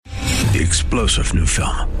The explosive new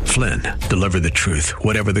film, Flynn, deliver the truth,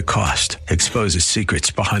 whatever the cost, exposes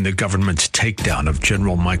secrets behind the government's takedown of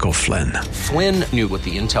General Michael Flynn. Flynn knew what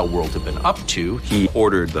the intel world had been up to. He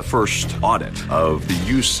ordered the first audit of the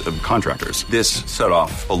use of contractors. This set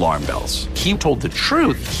off alarm bells. He told the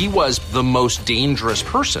truth. He was the most dangerous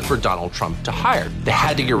person for Donald Trump to hire. They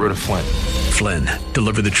had to get rid of Flynn. Flynn,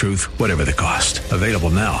 deliver the truth, whatever the cost. Available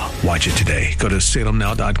now. Watch it today. Go to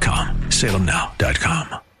salemnow.com.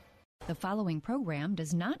 salemnow.com. The following program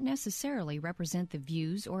does not necessarily represent the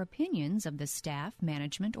views or opinions of the staff,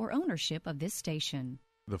 management, or ownership of this station.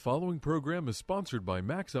 The following program is sponsored by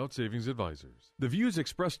Max Out Savings Advisors. The views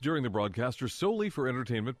expressed during the broadcast are solely for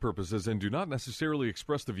entertainment purposes and do not necessarily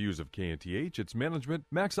express the views of KNTH, its management,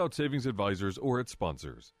 Max Out Savings Advisors, or its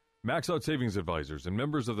sponsors. Max Out Savings Advisors and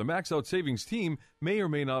members of the Max Out Savings team may or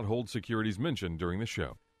may not hold securities mentioned during the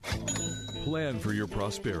show. Plan for your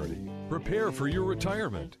prosperity, prepare for your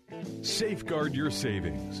retirement, safeguard your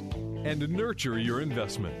savings, and nurture your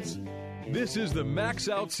investments. This is the Max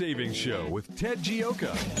Out Savings Show with Ted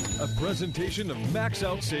Gioka, a presentation of Max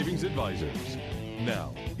Out Savings Advisors.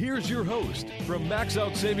 Now, here's your host from Max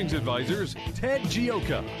Out Savings Advisors, Ted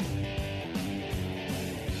Gioka.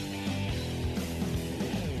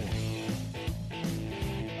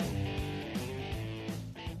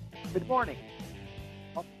 Good morning.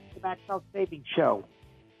 Welcome to the Max Out Savings Show.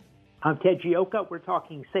 I'm Ted Gioka. We're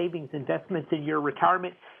talking savings, investments in your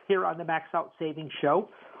retirement here on the Max Out Savings Show.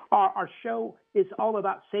 Our show is all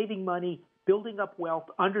about saving money, building up wealth,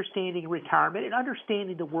 understanding retirement, and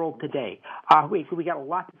understanding the world today. We got a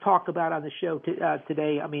lot to talk about on the show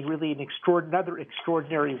today. I mean, really another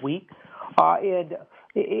extraordinary week, and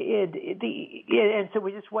so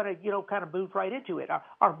we just want to kind of move right into it.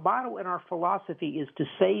 Our motto and our philosophy is to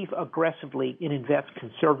save aggressively and invest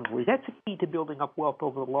conservatively. That's the key to building up wealth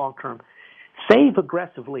over the long term. Save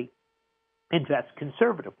aggressively, invest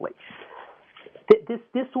conservatively.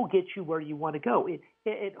 This will get you where you want to go.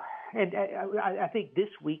 And I think this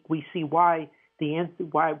week we see why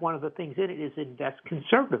one of the things in it is invest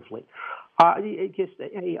conservatively. It's just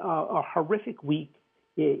a horrific week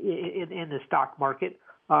in the stock market.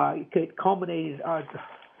 It culminated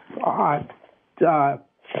on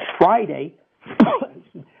Friday.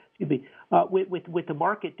 Excuse me, with the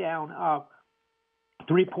market down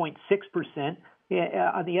 3.6%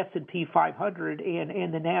 on the S&P 500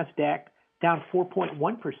 and the Nasdaq down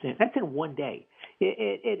 4.1%. That's in one day.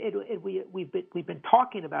 We've been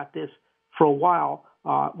talking about this for a while.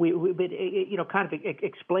 We've been kind of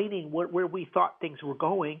explaining where we thought things were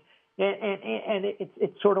going, and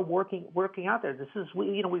it's sort of working out there. This is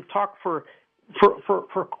we've talked for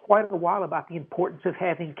quite a while about the importance of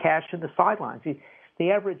having cash in the sidelines. The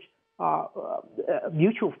average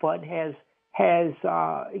mutual fund has 1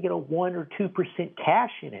 or 2%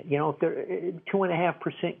 cash in it. If they're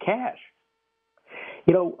 2.5% cash.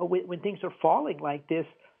 When things are falling like this,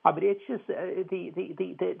 I mean, it's just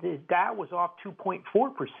the Dow was off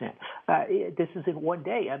 2.4%. This is in one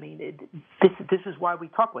day. I mean, this is why we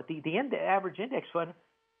talk about the average index fund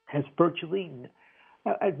has virtually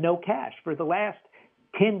no cash for the last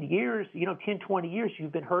 10 years. 20 years,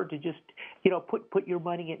 you've been heard to just put your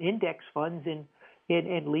money in index funds and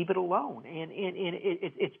leave it alone. And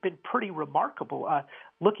it's been pretty remarkable.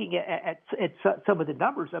 Looking at some of the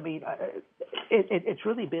numbers, I mean, it's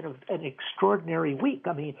really been an extraordinary week.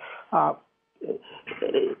 I mean,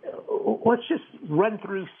 let's just run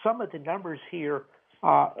through some of the numbers here.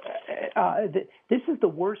 This is the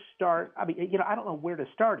worst start. I mean, I don't know where to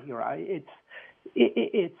start here.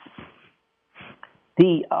 It's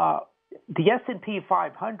the S&P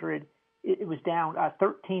 500. It was down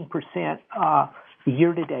 13%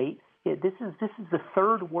 year to date. This is the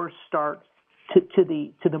third worst start to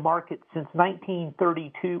the market since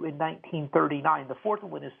 1932 and 1939. The fourth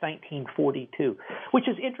one is 1942, which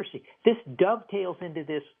is interesting. This dovetails into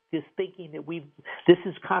this thinking that this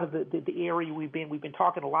is kind of the area we've been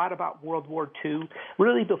talking a lot about World War II,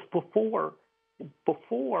 really before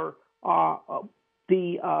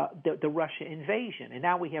the Russia invasion. And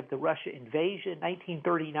now we have the Russia invasion.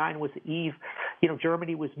 1939 was the eve.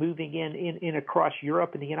 Germany was moving in across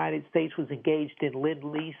Europe, and the United States was engaged in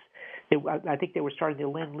Lend-Lease. I think they were starting the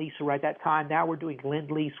Lend-Lease right at that time. Now we're doing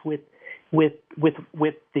Lend-Lease with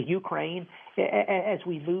the Ukraine as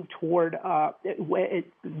we move toward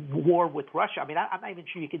war with Russia. I mean, I'm not even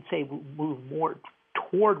sure you could say move more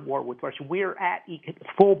toward war with Russia. We're at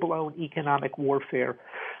full-blown economic warfare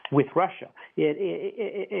with Russia,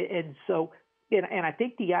 and I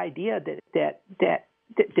think the idea that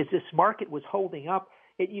this market was holding up,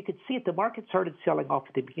 you could see it. The market started selling off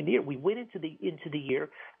at the beginning of the year. We went into the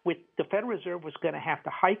year with the Federal Reserve was going to have to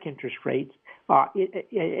hike interest rates.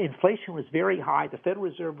 Inflation was very high. The Federal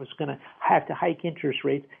Reserve was going to have to hike interest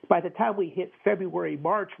rates. By the time we hit February,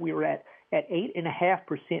 March, we were at 8.5%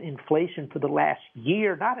 inflation for the last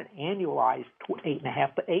year, not an annualized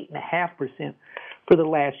 8.5%, but 8.5% for the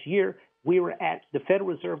last year. We were at the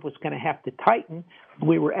Federal Reserve was going to have to tighten.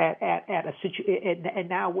 We were at a situation, and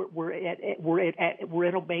now we're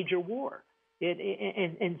in a major war.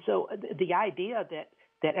 And so the idea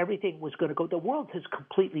that everything was going to go, the world has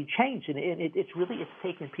completely changed, and it's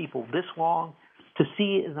taken people this long to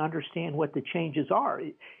see and understand what the changes are.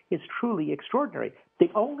 It's truly extraordinary.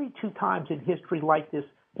 The only two times in history like this,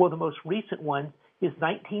 well, the most recent one is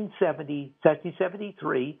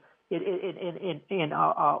 1973. In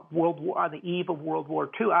World War, on the eve of World War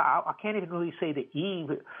II. I can't even really say the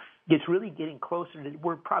eve. It's really getting closer to.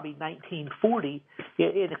 We're probably 1940.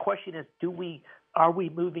 And the question is, are we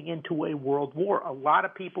moving into a world war? A lot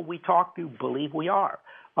of people we talk to believe we are.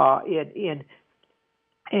 And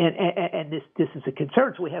this is a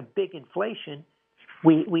concern. So we have big inflation.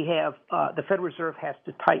 We have the Federal Reserve has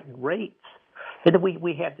to tighten rates, and then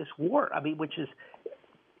we have this war. I mean, which is.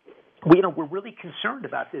 We're really concerned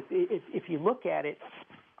about this. If you look at it,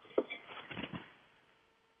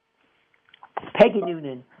 Peggy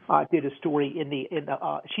Noonan did a story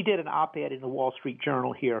she did an op-ed in the Wall Street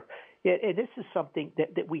Journal here, and this is something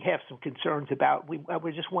that we have some concerns about. We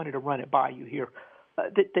just wanted to run it by you here.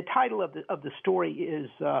 The title of the story is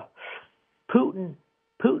Putin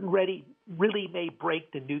really may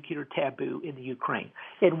break the nuclear taboo in the Ukraine,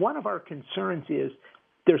 and one of our concerns is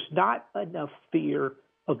there's not enough fear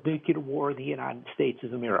of nuclear war in the United States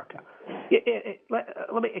of America.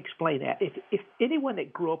 Let me explain that. If anyone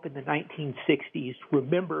that grew up in the 1960s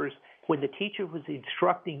remembers when the teacher was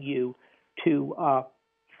instructing you to,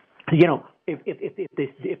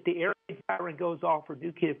 if the air siren goes off for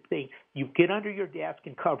nuclear thing, you get under your desk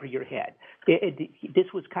and cover your head. This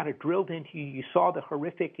was kind of drilled into you. You saw the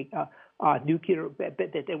horrific nuclear that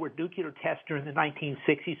there were nuclear tests during the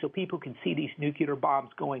 1960s, so people can see these nuclear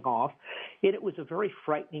bombs going off. And it was a very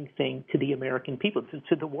frightening thing to the American people,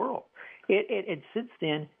 to the world. And since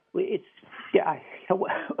then, what's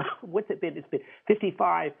it been? It's been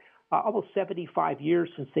 55. Almost 75 years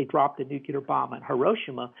since they dropped the nuclear bomb on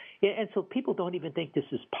Hiroshima, and so people don't even think this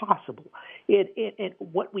is possible. And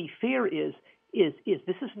what we fear is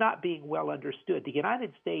this is not being well understood. The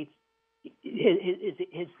United States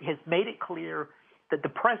has made it clear that the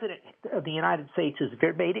president of the United States has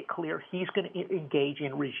made it clear he's going to engage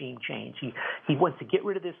in regime change. He wants to get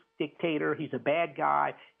rid of this dictator. He's a bad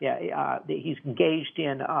guy. He's engaged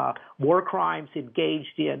in war crimes,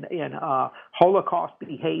 engaged in Holocaust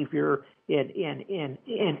behavior, and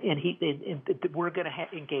we're going to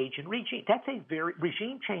engage in regime.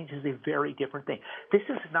 Regime change is a very different thing. This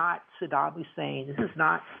is not Saddam Hussein. This is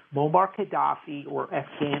not Muammar Gaddafi or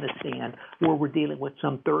Afghanistan, where we're dealing with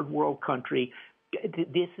some third world country.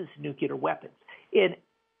 This is nuclear weapons. And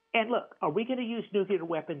look, are we going to use nuclear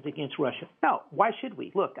weapons against Russia? No. Why should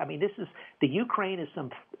we? Look, I mean, the Ukraine is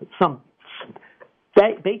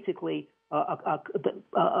basically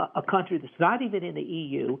a country that's not even in the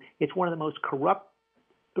EU. It's one of the most corrupt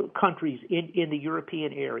countries in the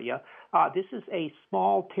European area. This is a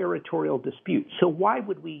small territorial dispute. So why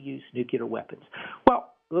would we use nuclear weapons?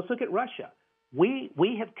 Well, let's look at Russia.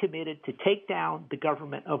 We have committed to take down the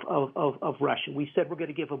government of Russia. We said we're going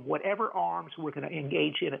to give them whatever arms. We're going to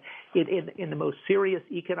engage in the most serious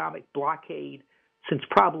economic blockade since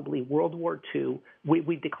probably World War II.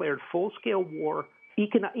 We declared full-scale war,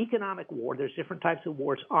 economic war. There's different types of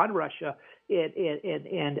wars on Russia,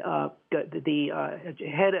 and the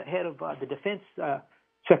head of the defense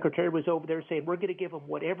secretary was over there saying we're going to give them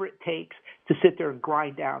whatever it takes to sit there and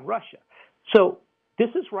grind down Russia. So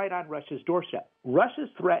this is right on Russia's doorstep. Russia's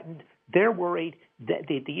threatened. They're worried that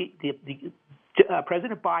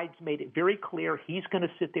President Biden's made it very clear he's going to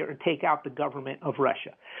sit there and take out the government of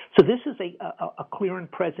Russia. So this is a clear and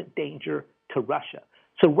present danger to Russia.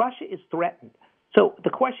 So Russia is threatened. So the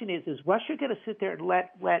question is Russia going to sit there and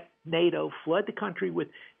let NATO flood the country with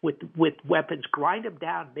weapons, grind them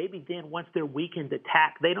down? Maybe then once they're weakened,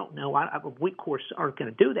 attack. They don't know. We, of course, aren't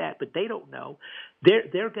going to do that, but they don't know.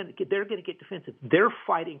 They're going to get defensive. They're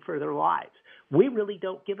fighting for their lives. We really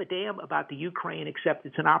don't give a damn about the Ukraine except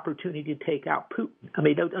it's an opportunity to take out Putin. I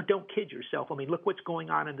mean, don't kid yourself. I mean, look what's going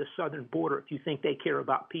on in the southern border if you think they care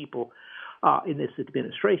about people in this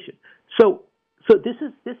administration. So this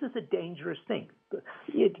is a dangerous thing.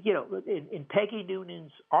 In Peggy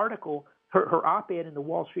Noonan's article, her op-ed in the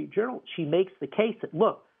Wall Street Journal, she makes the case that,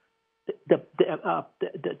 look,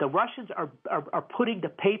 the Russians are putting the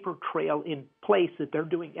paper trail in place that they're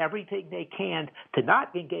doing everything they can to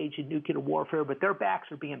not engage in nuclear warfare, but their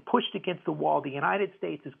backs are being pushed against the wall. The United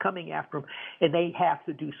States is coming after them, and they have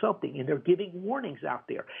to do something, and they're giving warnings out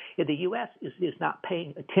there. And the U.S. is not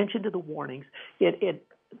paying attention to the warnings.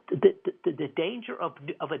 The danger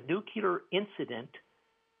of a nuclear incident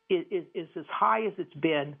is as high as it's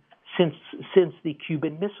been since the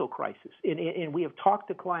Cuban Missile Crisis, and we have talked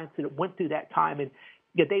to clients that went through that time, and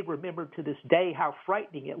they remember to this day how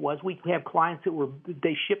frightening it was. We have clients that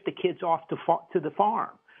they shipped the kids off to the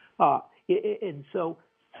farm, and so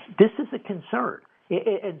this is a concern,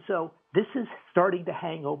 and so this is starting to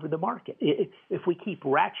hang over the market. If we keep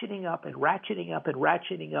ratcheting up and ratcheting up and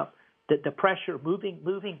ratcheting up the pressure,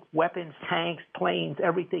 moving weapons, tanks, planes,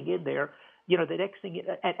 everything in there, the next thing,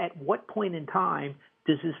 at what point in time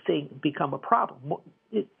does this thing become a problem?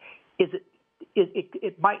 It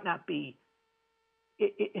might not be.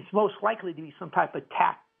 It's most likely to be some type of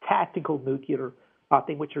tactical nuclear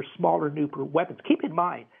thing, which are smaller nuclear weapons. Keep in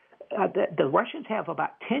mind that the Russians have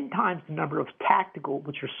about 10 times the number of tactical,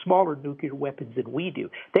 which are smaller nuclear weapons than we do.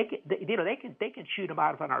 They can shoot them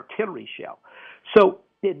out of an artillery shell. So.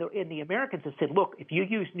 And the Americans have said, look, if you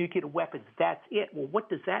use nuclear weapons, that's it. Well, what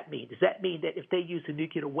does that mean? Does that mean that if they use a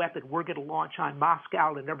nuclear weapon, we're going to launch on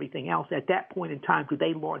Moscow and everything else? At that point in time, do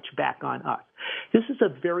they launch back on us? This is a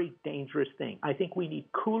very dangerous thing. I think we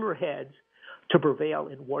need cooler heads to prevail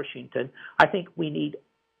in Washington. I think we need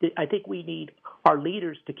our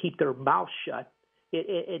leaders to keep their mouths shut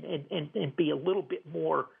and be a little bit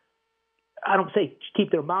more. I don't say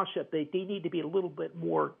keep their mouths shut. They need to be a little bit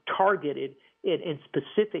more targeted and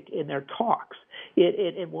specific in their talks.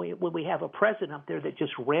 And when we have a president up there that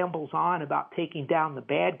just rambles on about taking down the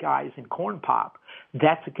bad guys in corn pop,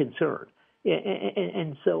 that's a concern.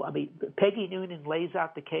 And so, I mean, Peggy Noonan lays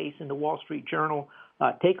out the case in the Wall Street Journal.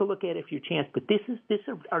 Take a look at it if you chance. But this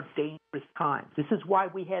are dangerous times. This is why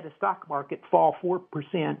we had a stock market fall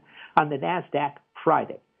 4% on the NASDAQ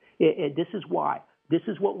Friday. And this is why. This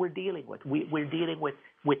is what we're dealing with. We're dealing with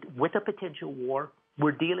a potential war.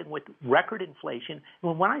 We're dealing with record inflation.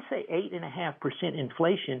 And when I say 8.5%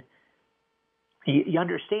 inflation, you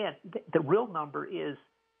understand the real number is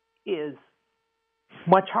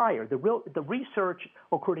much higher. The research,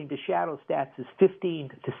 according to Shadow Stats, is 15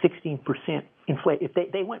 to 16% inflation.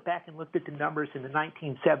 If they went back and looked at the numbers in the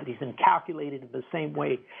 1970s and calculated it the same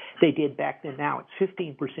way they did back then, now it's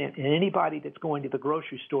 15%. And anybody that's going to the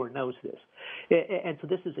grocery store knows this. And so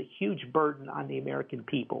this is a huge burden on the American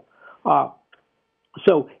people. And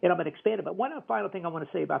I'm going to expand it. But one final thing I want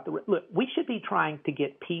to say about look, we should be trying to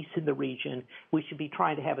get peace in the region. We should be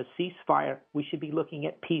trying to have a ceasefire. We should be looking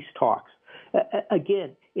at peace talks.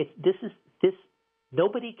 Again,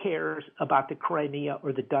 nobody cares about the Crimea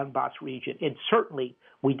or the Donbass region, and certainly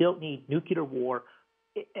we don't need nuclear war.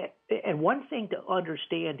 And one thing to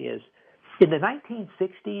understand is, in the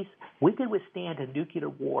 1960s, we could withstand a nuclear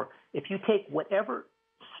war if you take whatever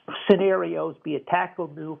scenarios, be it tactical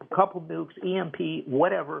nuke, a couple nukes, EMP,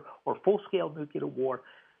 whatever, or full-scale nuclear war.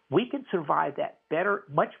 We can survive that better,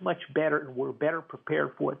 much, much better, and we're better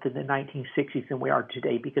prepared for it than the 1960s than we are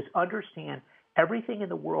today, because understand everything in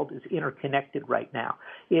the world is interconnected right now,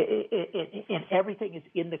 and everything is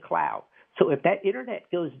in the cloud. So if that internet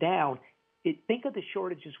goes down, think of the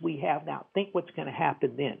shortages we have now. Think what's going to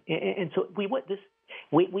happen then. And so we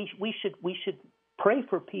should pray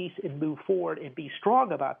for peace and move forward and be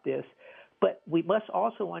strong about this, but we must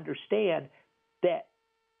also understand that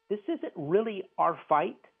this isn't really our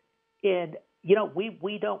fight. And,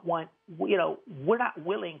 we don't want, we're not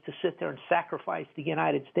willing to sit there and sacrifice the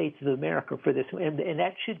United States of America for this. And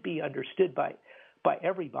that should be understood by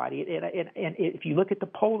everybody. And if you look at the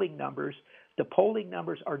polling numbers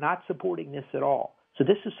are not supporting this at all. So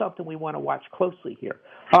this is something we want to watch closely here.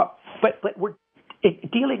 But we're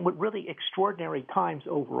dealing with really extraordinary times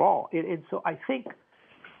overall. And so I think,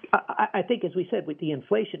 as we said, with the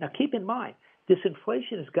inflation, now keep in mind, this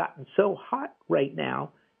inflation has gotten so hot right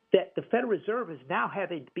now that the Federal Reserve is now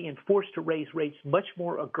being forced to raise rates much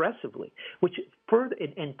more aggressively, which further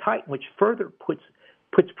which further puts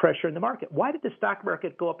pressure in the market. Why did the stock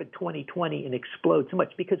market go up in 2020 and explode so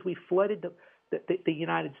much? Because we flooded the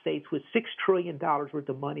United States with $6 trillion worth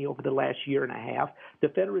of money over the last year and a half. The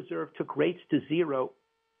Federal Reserve took rates to zero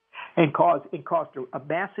and caused a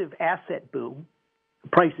massive asset boom,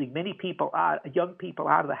 pricing many people young people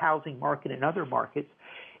out of the housing market and other markets,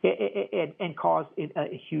 and caused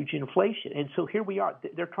a huge inflation. And so here we are.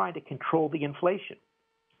 They're trying to control the inflation.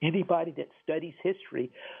 Anybody that studies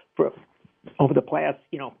history over the past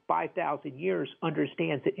 5,000 years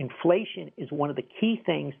understands that inflation is one of the key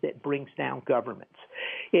things that brings down governments.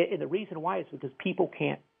 And the reason why is because people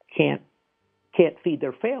can't feed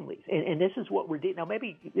their families. And this is what we're doing. Now,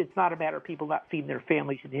 maybe it's not a matter of people not feeding their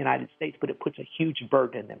families in the United States, but it puts a huge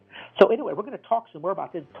burden on them. So anyway, we're going to talk some more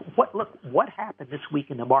about this. What happened this week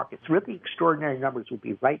in the markets? Really extraordinary numbers. We'll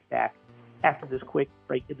be right back after this quick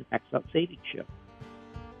break in the Max Out Savings Show.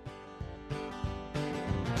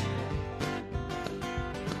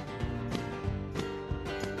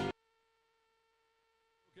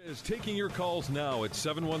 Is taking your calls now at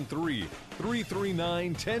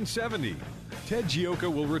 713-339-1070. Ted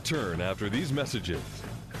Gioka will return after these messages.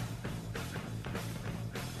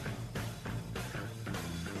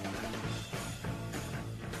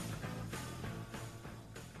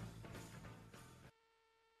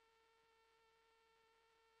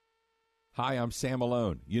 Hi, I'm Sam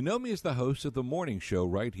Malone. You know me as the host of the morning show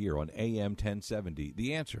right here on AM 1070,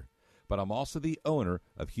 The Answer. But I'm also the owner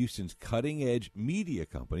of Houston's cutting-edge media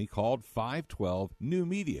company called 512 New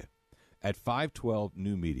Media. At 512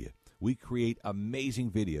 New Media, we create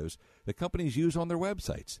amazing videos that companies use on their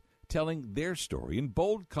websites, telling their story in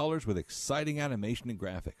bold colors with exciting animation and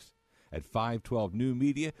graphics. At 512 New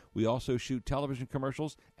Media, we also shoot television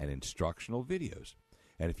commercials and instructional videos.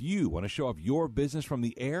 And if you want to show off your business from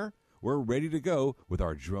the air, we're ready to go with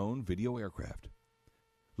our drone video aircraft.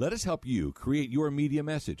 Let us help you create your media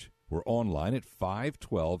message. We're online at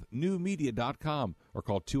 512newmedia.com or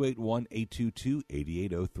call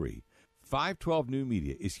 281-822-8803. 512 New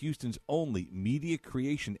Media is Houston's only media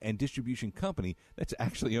creation and distribution company that's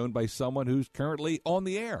actually owned by someone who's currently on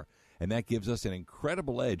the air. And that gives us an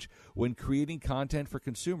incredible edge when creating content for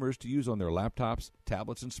consumers to use on their laptops,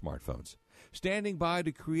 tablets, and smartphones. Standing by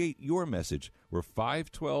to create your message, we're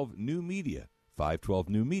 512 New Media,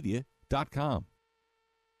 512newmedia.com.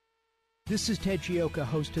 This is Ted Gioka,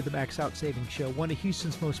 host of the Max Out Savings Show, one of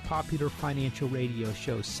Houston's most popular financial radio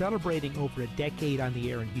shows, celebrating over a decade on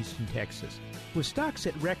the air in Houston, Texas. With stocks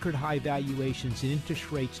at record high valuations and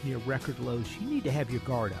interest rates near record lows, you need to have your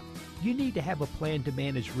guard up. You need to have a plan to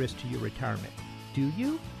manage risk to your retirement. Do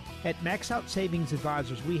you? At Max Out Savings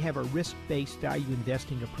Advisors, we have a risk-based value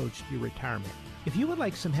investing approach to your retirement. If you would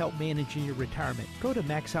like some help managing your retirement, go to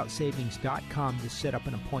maxoutsavings.com to set up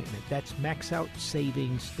an appointment. That's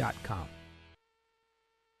maxoutsavings.com.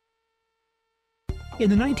 In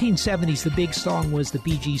the 1970s, the big song was the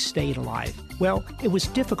Bee Gees' Staying Alive. Well, it was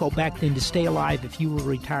difficult back then to stay alive if you were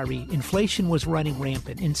a retiree. Inflation was running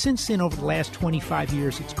rampant, and since then, over the last 25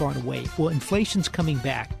 years, it's gone away. Well, inflation's coming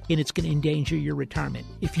back, and it's going to endanger your retirement.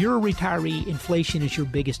 If you're a retiree, inflation is your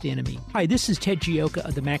biggest enemy. Hi, this is Ted Gioka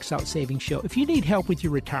of the Max Out Savings Show. If you need help with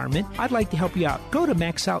your retirement, I'd like to help you out. Go to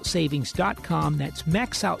maxoutsavings.com. That's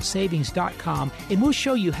maxoutsavings.com, and we'll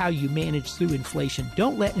show you how you manage through inflation.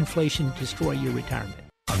 Don't let inflation destroy your retirement.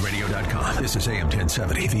 On radio.com, this is AM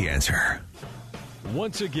 1070, The Answer.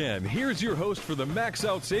 Once again, here's your host for the Max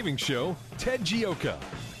Out Savings Show, Ted Gioka.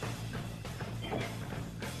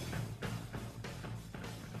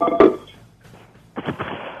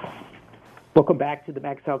 Welcome back to the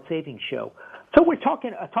Max Out Savings Show. So we're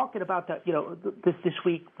talking about the, this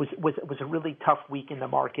week was a really tough week in the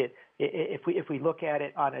market. If we look at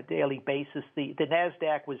it on a daily basis, the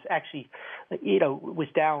Nasdaq was actually, was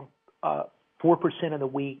down 4% of the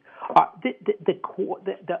week.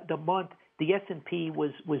 The month, the S&P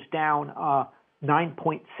was down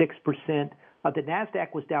 9.6%. The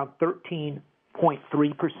Nasdaq was down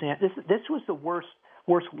 13.3%. This was the worst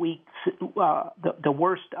week, the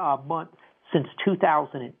worst month since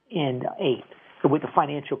 2008, with the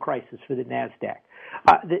financial crisis for the Nasdaq.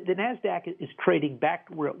 The Nasdaq is trading back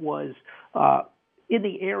to where it was in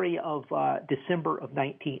the area of December of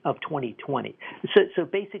 2020. So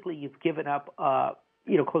basically, you've given up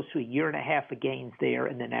close to a year and a half of gains there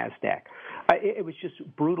in the Nasdaq. It was just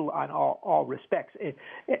brutal on all respects.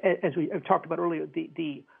 As we talked about earlier,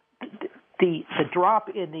 the drop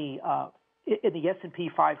in the S&P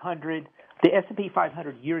 500, the S&P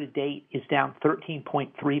 500 year to date is down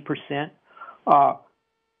 13.3%.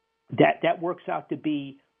 That works out to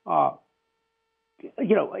be the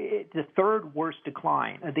third worst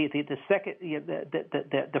decline. The second,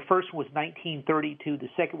 the first was 1932. The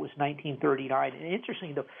second was 1939. And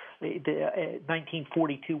interestingly, the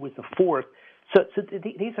 1942 was the fourth. So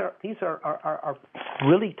these are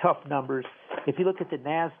really tough numbers. If you look at the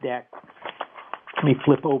Nasdaq, let me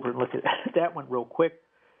flip over and look at that one real quick.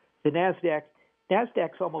 The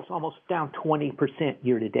Nasdaq's almost down 20%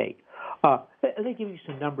 year to date. Let me give you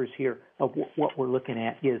some numbers here of what we're looking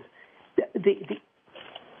at. Is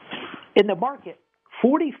in the market,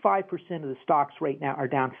 45% of the stocks right now are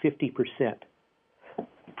down 50%.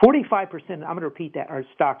 45%, I'm going to repeat that, our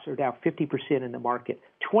stocks are down 50% in the market.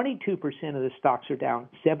 22% of the stocks are down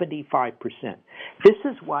 75%. This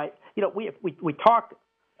is why, we talked,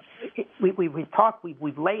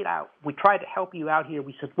 we've laid out, we tried to help you out here.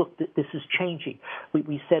 We said, look, this is changing.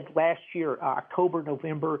 We said last year, October,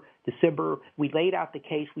 November, December, we laid out the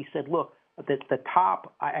case. We said, look, the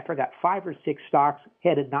top, I forgot, 5 or 6 stocks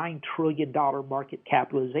had a $9 trillion market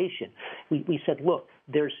capitalization. We said, look,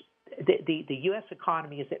 there's the U.S.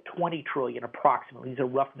 economy is at $20 trillion approximately. These are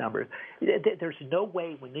rough numbers. There's no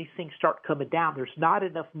way when these things start coming down, there's not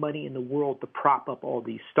enough money in the world to prop up all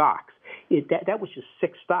these stocks. That was just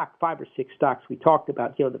 5 or 6 stocks we talked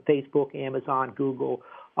about. The Facebook, Amazon, Google,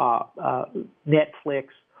 Netflix,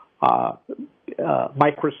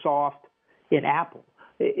 Microsoft, and Apple.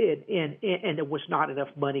 And there was not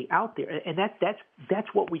enough money out there, and that's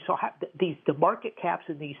what we saw. The market caps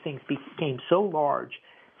in these things became so large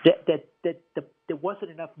that there wasn't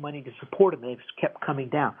enough money to support them. They just kept coming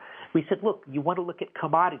down. We said, look, you want to look at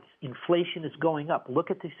commodities. Inflation is going up. Look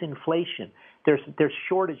at this inflation. There's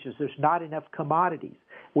shortages. There's not enough commodities.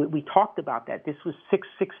 We talked about that. This was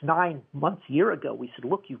 9 months, a year ago. We said,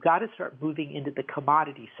 look, you've got to start moving into the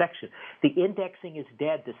commodity section. The indexing is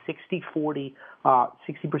dead. The 60-40,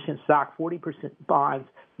 60% stock, 40% bonds,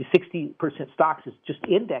 the 60% stocks is just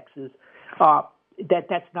indexes.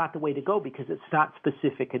 That's not the way to go because it's not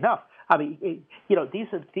specific enough. I mean, these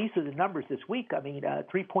are the numbers this week. I mean,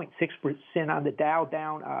 3.6% on the Dow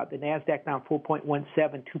down, the Nasdaq down 4.17,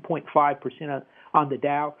 2.5% on the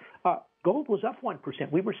Dow. Gold was up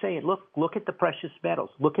 1%. We were saying, look at the precious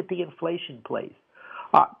metals, look at the inflation plays.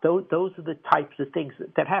 Those are the types of things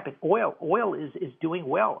that happen. Oil is doing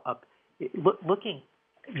well. Looking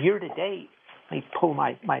year to date, let me pull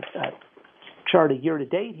my chart of year to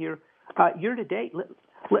date here. Year to date,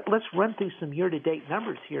 let's run through some year to date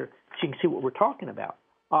numbers here so you can see what we're talking about.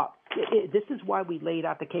 This is why we laid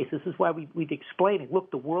out the case. This is why we've explained it.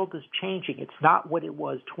 Look, the world is changing. It's not what it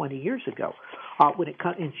was 20 years ago. When it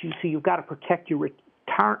comes, and you see, you've got to protect your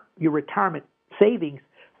retirement savings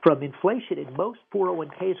from inflation. And most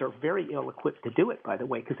 401ks are very ill-equipped to do it, by the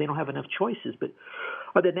way, because they don't have enough choices. But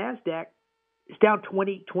the Nasdaq is down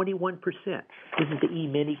 21%. This is the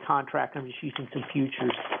E-mini contract. I'm just using some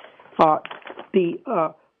futures.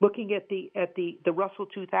 Looking at the Russell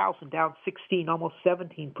 2000 down 16, almost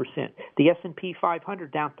 17%. The S&P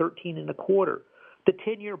 500 down 13.25%. The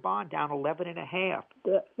 10-year bond down 11.5%.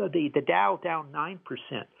 The Dow down 9%.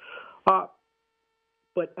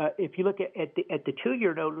 But if you look at the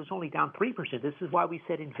 2-year note, it was only down 3%. This is why we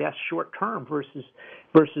said invest short term versus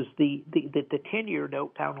the 10-year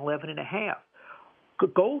note down 11.5%.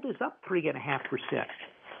 Gold is up 3.5%.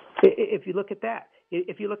 If you look at that.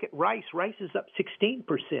 If you look at rice is up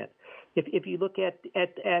 16%. If you look at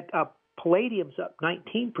palladium's up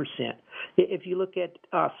 19%. If you look at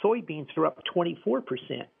soybeans, they're up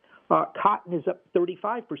 24%. Cotton is up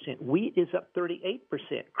 35%. Wheat is up 38%.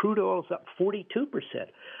 Crude oil is up 42%.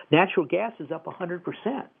 Natural gas is up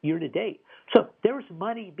 100% year to date. So there's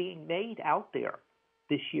money being made out there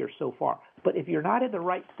this year so far. But if you're not in the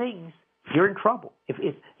right things, you're in trouble.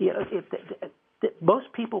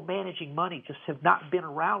 Most people managing money just have not been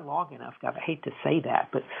around long enough. I hate to say that,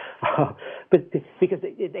 but because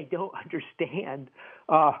they don't understand.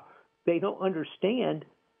 They don't understand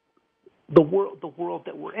the world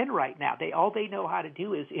that we're in right now. All they know how to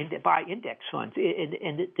do is buy index funds,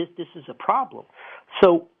 and this is a problem.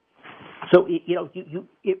 So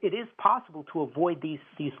it is possible to avoid these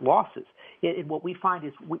losses. And what we find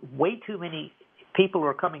is way too many people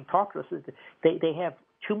are coming talk to us. They have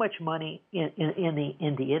too much money in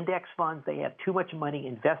the index funds. They have too much money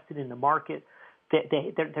invested in the market.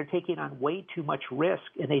 They're taking on way too much risk,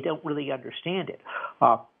 and they don't really understand it.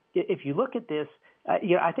 If you look at this,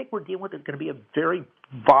 I think we're dealing with it's going to be a very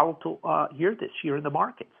volatile year this year in the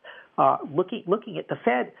markets. Looking at the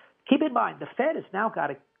Fed, keep in mind the Fed has now got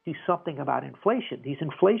to do something about inflation. These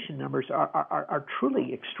inflation numbers are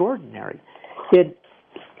truly extraordinary, and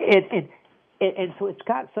so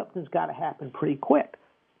something's got to happen pretty quick.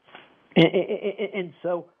 And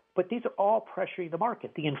so, but these are all pressuring the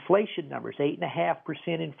market. The inflation numbers,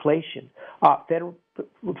 8.5% inflation. Federal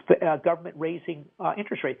government raising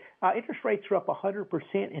interest rates. Interest rates are up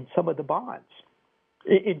 100% in some of the bonds.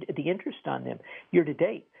 The interest on them year to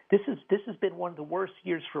date. This has been one of the worst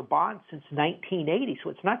years for bonds since 1980. So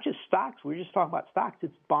it's not just stocks. We're just talking about stocks.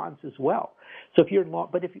 It's bonds as well. So if you're long,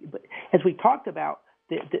 but as we talked about,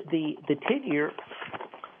 the 10-year.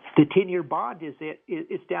 The 10-year bond is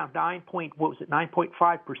down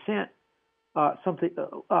 9.5%. Something.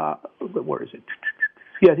 Where is it?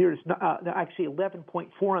 Yeah, there's actually 11.4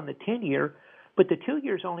 on the 10-year, but the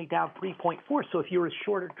 2-year is only down 3.4. So if you're a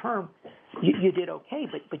shorter term, you did okay,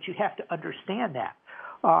 but you have to understand that.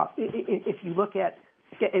 If you look at,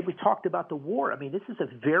 we talked about the war. I mean, this is a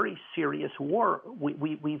very serious war.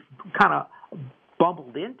 We've kind of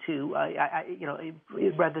bumbled into,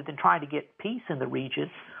 rather than trying to get peace in the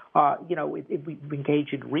region, if we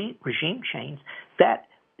engage in regime change, that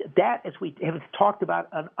as we have talked about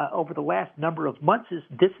over the last number of months,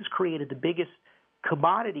 this has created the biggest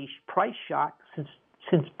commodity price shock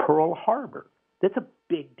since Pearl Harbor. That's a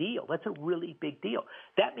big deal. That's a really big deal.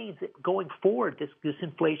 That means that going forward, this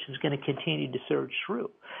inflation is going to continue to surge through.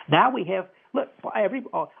 Now we have,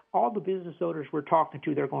 all the business owners we're talking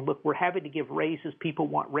to, they're going, look, we're having to give raises. People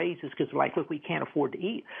want raises because they're like, look, we can't afford to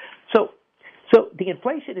eat. So the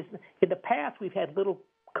inflation is, in the past, we've had little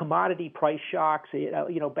commodity price shocks.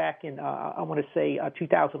 Back in, I want to say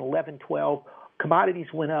 2011, 12, commodities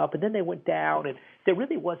went up and then they went down, and there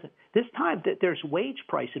really wasn't. This time that there's wage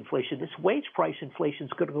price inflation. This wage price inflation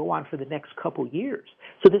is going to go on for the next couple of years.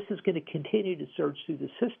 So this is going to continue to surge through the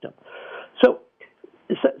system. So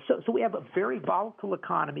we have a very volatile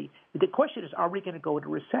economy. The question is, are we going to go into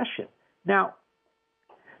recession? Now,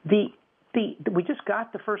 we just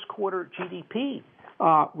got the first quarter GDP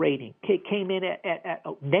rating. It came in at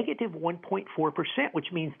negative 1.4%,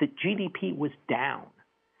 which means that GDP was down.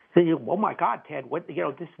 So oh my God, Ted, we're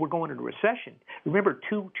going into recession. Remember,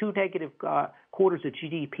 two negative quarters of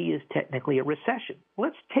GDP is technically a recession.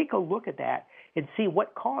 Let's take a look at that and see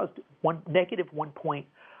what caused negative 1.4%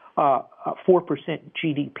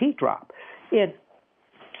 GDP drop. And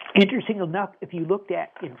interesting enough, if you looked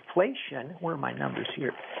at inflation, where are my numbers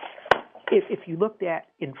here? If you looked at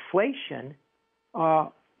inflation,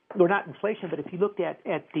 or not inflation, but if you looked at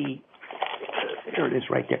the, there it is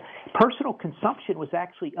right there. Personal consumption was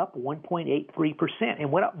actually up 1.83% and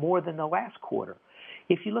went up more than the last quarter.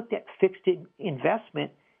 If you looked at fixed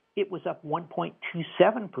investment, it was up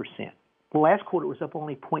 1.27%. The last quarter was up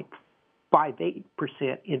only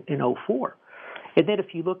 0.58% in 04. And then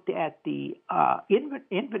if you looked at the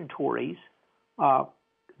inventories,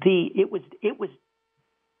 it was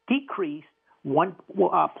decreased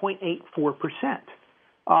 0.84%.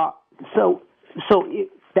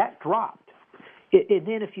 That dropped. And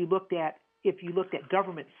then if you looked at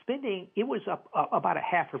government spending, it was up about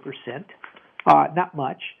 0.5%, not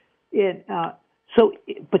much. And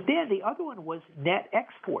but then the other one was net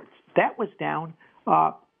exports. That was down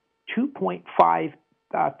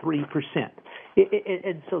 2.53%.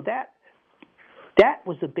 And so that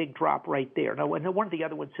was a big drop right there. Now, one of the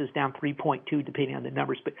other ones is down 3.2, depending on the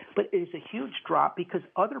numbers. But it's a huge drop because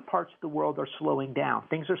other parts of the world are slowing down.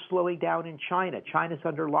 Things are slowing down in China. China's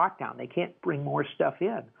under lockdown. They can't bring more stuff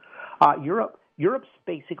in. Europe's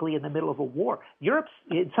basically in the middle of a war. Europe's,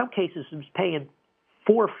 in some cases, is paying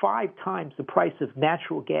 4 or 5 times the price of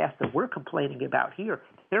natural gas that we're complaining about here.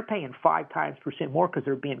 They're paying 5 times % more because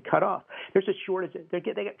they're being cut off. There's a shortage. They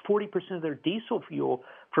get 40% of their diesel fuel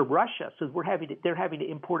from Russia, so they're having to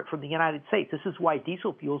import it from the United States. This is why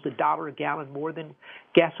diesel fuel is $1 a gallon more than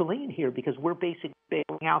gasoline here, because we're basically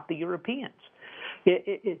bailing out the Europeans.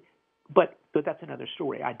 But that's another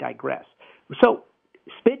story. I digress. So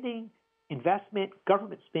spending, investment,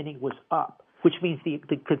 government spending was up, which means the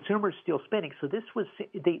consumer is still spending. So this was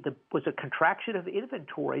a contraction of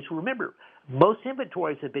inventories. Remember, most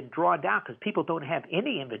inventories have been drawn down because people don't have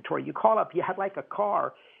any inventory. You call up, you have like a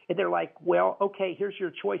car, and they're like, well, okay, here's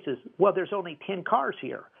your choices. Well, there's only 10 cars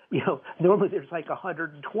here. Normally there's like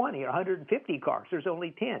 120 or 150 cars. There's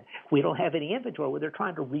only 10. We don't have any inventory. Well, they're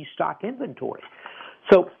trying to restock inventory.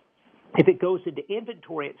 So if it goes into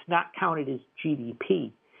inventory, it's not counted as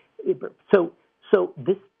GDP. So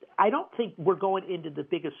this, I don't think we're going into the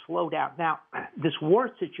biggest slowdown. Now, this war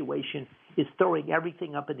situation is throwing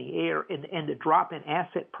everything up in the air, and the drop in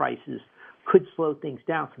asset prices could slow things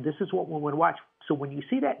down. So this is what we want to watch. So when you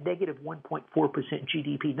see that negative 1.4%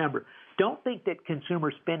 GDP number, don't think that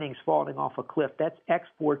consumer spending is falling off a cliff. That's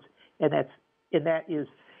exports, and that is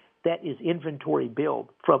inventory build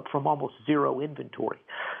from almost zero inventory.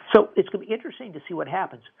 So it's going to be interesting to see what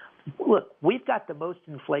happens. Look, we've got the most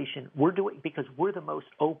inflation. We're doing because we're the most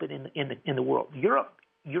open in the world. Europe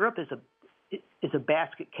is a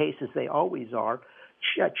basket case, as they always are.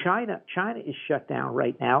 China is shut down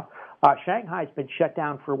right now. Shanghai's been shut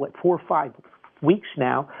down for 4 or 5 weeks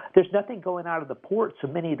now. There's nothing going out of the ports. So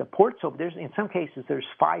many of the ports over there, in some cases, there's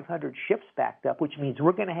 500 ships backed up, which means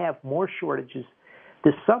we're going to have more shortages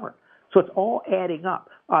this summer. So it's all adding up.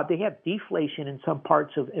 They have deflation in some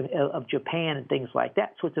parts of Japan and things like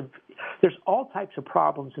that. So there's all types of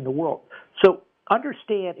problems in the world. So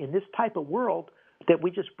understand, in this type of world, that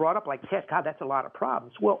we just brought up, like, Ted, God, that's a lot of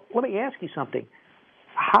problems. Well, let me ask you something.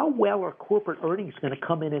 How well are corporate earnings going to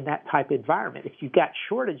come in that type of environment? If you've got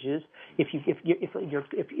shortages, if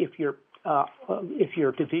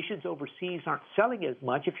your divisions overseas aren't selling as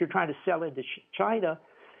much, if you're trying to sell into China,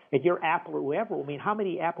 and you're Apple or whoever, I mean, how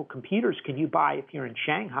many Apple computers can you buy if you're in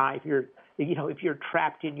Shanghai? If you're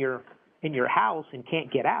trapped in your house and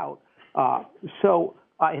can't get out,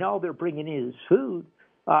 and all they're bringing in is food.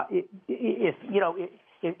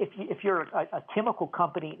 If you're a chemical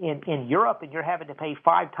company in Europe and you're having to pay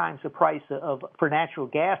 5 times the price for natural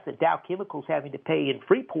gas that Dow Chemical's having to pay in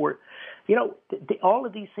Freeport, all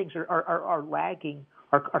of these things are lagging,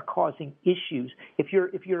 are causing issues. If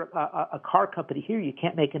you're a car company here, you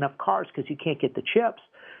can't make enough cars because you can't get the chips.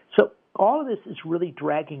 So all of this is really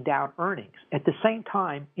dragging down earnings. At the same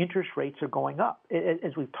time, interest rates are going up,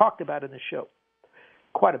 as we've talked about in the show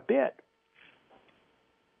quite a bit.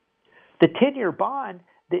 The 10-year bond,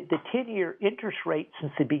 the 10-year interest rate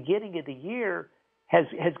since the beginning of the year has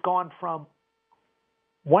gone from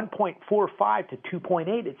 1.45 to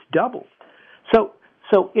 2.8. It's doubled.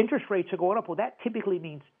 So interest rates are going up. Well, that typically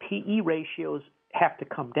means PE ratios have to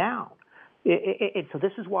come down. And so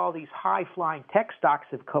this is why all these high-flying tech stocks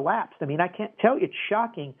have collapsed. I mean, I can't tell you, it's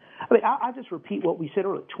shocking. I mean, I'll just repeat what we said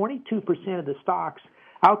earlier. 22% of the stocks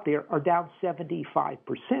out there are down 75%.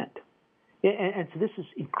 And so this is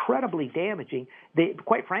incredibly damaging.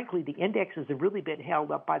 Quite frankly, the indexes have really been held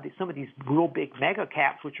up by some of these real big mega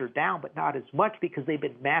caps, which are down, but not as much because they've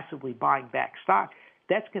been massively buying back stock.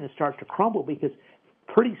 That's going to start to crumble because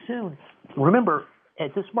pretty soon, remember, as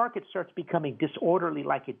this market starts becoming disorderly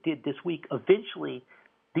like it did this week, eventually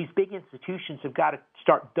these big institutions have got to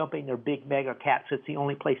start dumping their big mega caps. It's the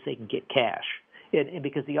only place they can get cash, and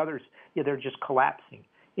because the others, they're just collapsing.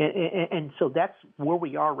 And so that's where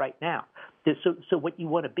we are right now. So what you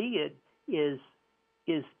want to be in is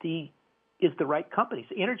the right companies,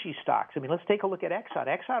 energy stocks. I mean, let's take a look at Exxon.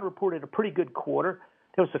 Exxon reported a pretty good quarter.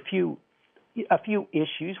 There was a few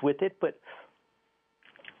issues with it, but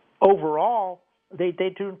overall they're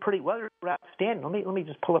doing pretty well. They're outstanding. Let me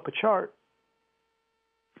just pull up a chart.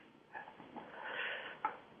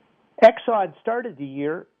 Exxon started the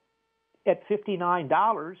year at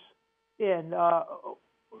 $59 and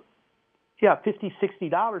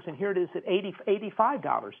 $50-$60, and here it is at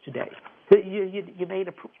 $85 today. You made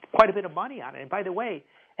quite a bit of money on it. And by the way,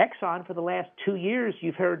 Exxon, for the last 2 years,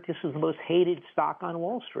 you've heard this is the most hated stock on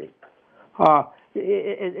Wall Street.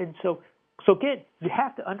 And so again, you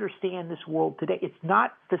have to understand this world today. It's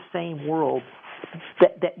not the same world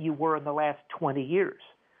that you were in the last 20 years.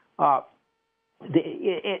 And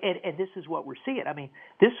this is what we're seeing. I mean,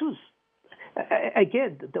 this was,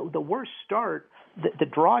 again, the worst start. The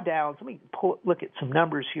drawdowns. Let me look at some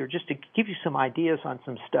numbers here just to give you some ideas on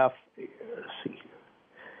some stuff. Let's see.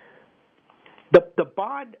 The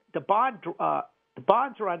bonds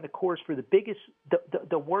are on the course for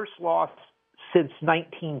the worst loss since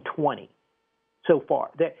 1920 so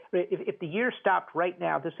far. If the year stopped right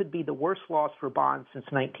now, this would be the worst loss for bonds since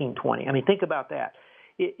 1920. I mean, think about that.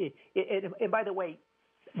 And by the way,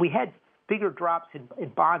 we had bigger drops in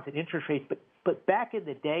bonds and interest rates, but back in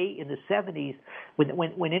the day, in the 70s,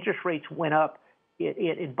 when interest rates went up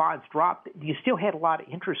and bonds dropped, you still had a lot of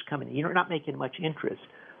interest coming in. You're not making much interest.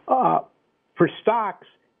 For stocks,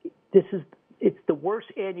 it's the worst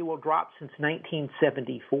annual drop since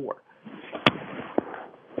 1974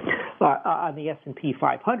 on the S&P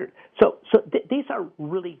 500. So these are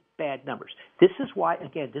really bad numbers. This is why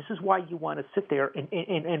you want to sit there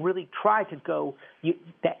and really try to go.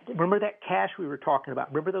 Remember that cash we were talking about.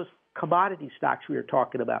 Remember those commodity stocks we were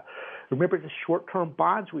talking about. Remember the short-term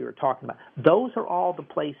bonds we were talking about. Those are all the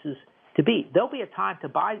places to be. There'll be a time to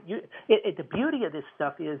buy. The beauty of this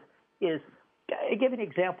stuff is I'll give an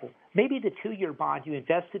example. Maybe the 2-year bond, you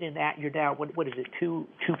invested in that, you're down, what is it, 2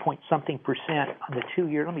 point something % on the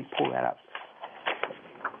 2-year. Let me pull that up.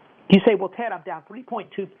 You say, well, Ted, I'm down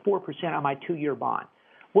 3.24% on my 2-year bond.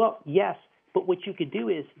 Well, yes, but what you could do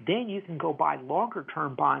is then you can go buy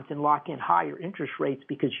longer-term bonds and lock in higher interest rates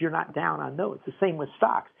because you're not down on those. The same with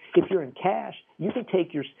stocks. If you're in cash, you can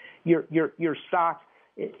take your stock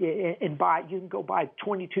and buy. You can go buy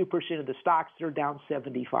 22% of the stocks that are down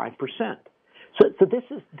 75%. So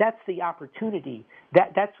that's the opportunity.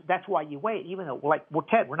 That's why you wait. Even though,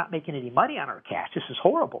 Ted, we're not making any money on our cash. This is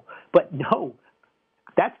horrible. But no,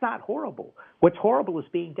 that's not horrible. What's horrible is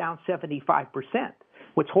being down 75%.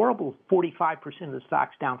 What's horrible is 45% of the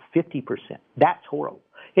stocks down 50%. That's horrible.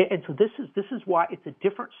 And so this is why it's a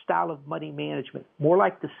different style of money management, more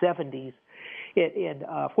like the 70s. And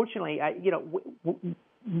fortunately,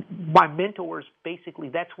 my mentors basically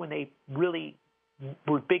that's when they really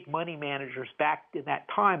were big money managers back in that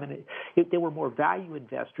time, and they were more value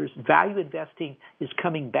investors. Value investing is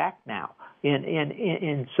coming back now,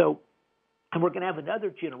 and so. And we're going to have another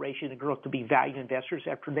generation of girls to be value investors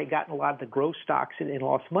after they got in a lot of the growth stocks and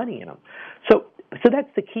lost money in them. So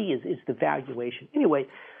that's the key is the valuation. Anyway,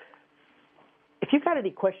 if you've got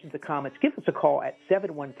any questions or comments, give us a call at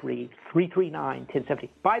 713-339-1070.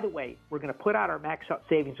 By the way, we're going to put out our Max Out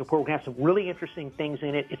Savings report. We're going to have some really interesting things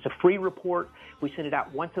in it. It's a free report. We send it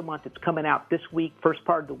out once a month. It's coming out this week, first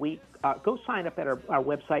part of the week. Go sign up at our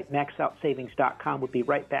website, maxoutsavings.com. We'll be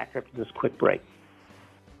right back after this quick break.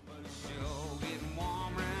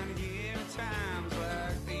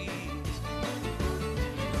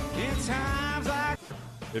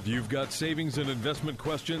 If you've got savings and investment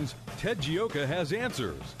questions, Ted Gioka has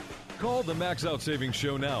answers. Call the Max Out Savings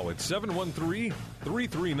Show now at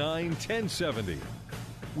 713-339-1070.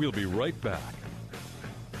 We'll be right back.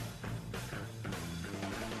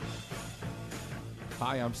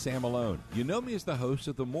 Hi, I'm Sam Malone. You know me as the host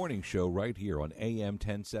of the morning show right here on AM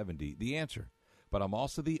 1070, The Answer. But I'm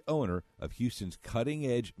also the owner of Houston's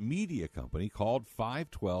cutting-edge media company called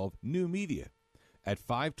 512 New Media. At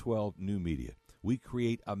 512 New Media, we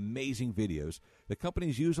create amazing videos that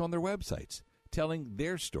companies use on their websites, telling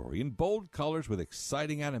their story in bold colors with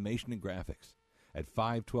exciting animation and graphics. At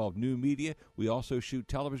 512 New Media, we also shoot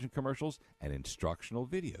television commercials and instructional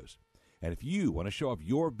videos. And if you want to show off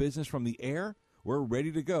your business from the air, we're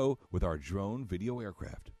ready to go with our drone video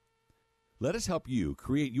aircraft. Let us help you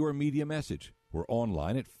create your media message. We're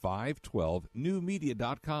online at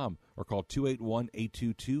 512newmedia.com or call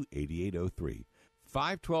 281-822-8803.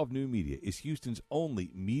 512 New Media is Houston's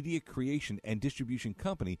only media creation and distribution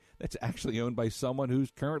company that's actually owned by someone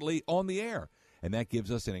who's currently on the air. And that gives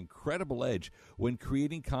us an incredible edge when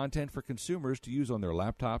creating content for consumers to use on their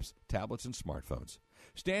laptops, tablets, and smartphones.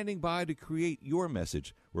 Standing by to create your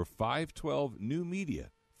message, we're 512 New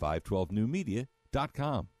Media,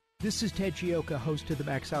 512newmedia.com. This is Ted Gioka, host of the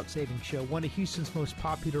Max Out Savings Show, one of Houston's most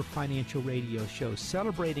popular financial radio shows,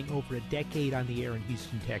 celebrating over a decade on the air in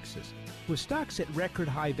Houston, Texas. With stocks at record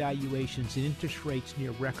high valuations and interest rates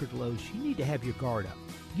near record lows, you need to have your guard up.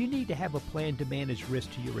 You need to have a plan to manage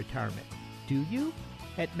risk to your retirement. Do you?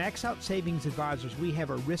 At Max Out Savings Advisors, we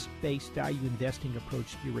have a risk-based value investing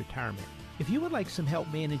approach to your retirement. If you would like some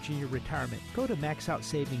help managing your retirement, go to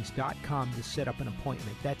maxoutsavings.com to set up an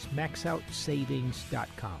appointment. That's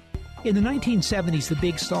maxoutsavings.com. In the 1970s, the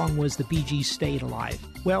big song was the Bee Gees' Staying Alive.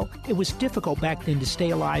 Well, it was difficult back then to stay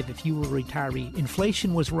alive if you were a retiree.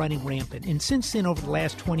 Inflation was running rampant, and since then, over the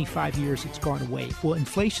last 25 years, it's gone away. Well,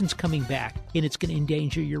 inflation's coming back, and it's going to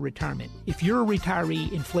endanger your retirement. If you're a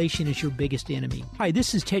retiree, inflation is your biggest enemy. Hi,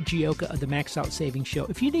 this is Ted Gioka of the Max Out Savings Show.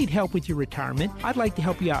 If you need help with your retirement, I'd like to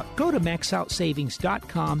help you out. Go to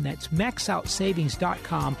maxoutsavings.com. That's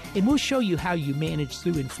maxoutsavings.com, and we'll show you how you manage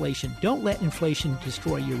through inflation. Don't let inflation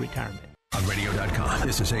destroy your retirement. On radio.com,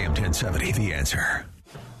 this is AM 1070, The Answer.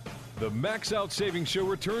 The Max Out Savings Show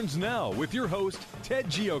returns now with your host, Ted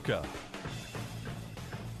Gioka.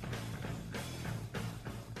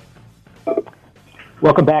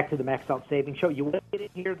 Welcome back to the Max Out Savings Show. You want to get in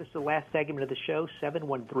here? This is the last segment of the show,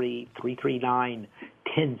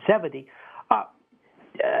 713-339-1070.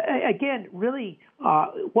 Again, really,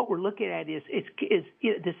 what we're looking at is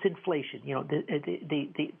this inflation. You know,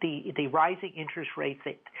 the rising interest rates.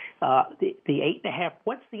 The 8.5.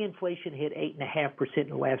 Once the inflation hit 8.5% in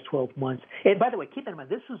the last 12 months. And by the way, keep in mind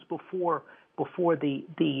this is before the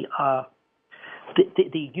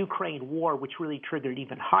Ukraine war, which really triggered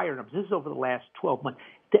even higher numbers. This is over the last 12 months.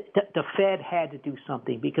 The Fed had to do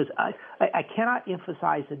something because I cannot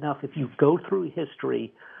emphasize enough. If you go through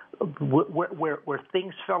history, where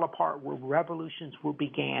things fell apart, where revolutions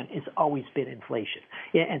began, it's always been inflation,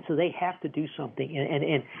 and so they have to do something.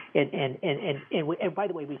 And by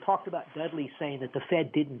the way, we talked about Dudley saying that the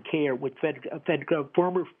Fed didn't care. With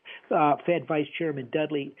former Fed Vice Chairman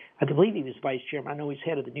Dudley, I believe he was Vice Chairman. I know he's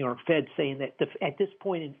head of the New York Fed, saying that at this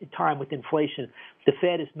point in time with inflation, the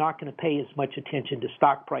Fed is not going to pay as much attention to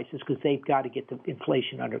stock prices because they've got to get the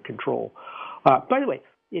inflation under control. By the way,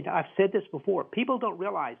 I've said this before. People don't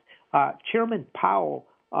realize Chairman Powell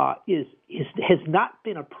has not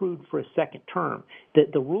been approved for a second term.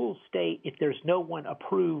 The rules state if there's no one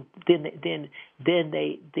approved, then the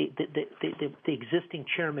existing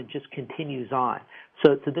chairman just continues on.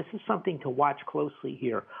 So this is something to watch closely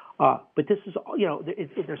here. But this is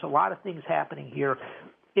there's a lot of things happening here,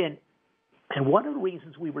 and And one of the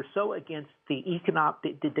reasons we were so against the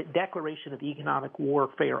declaration of the economic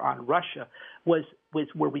warfare on Russia was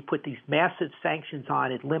where we put these massive sanctions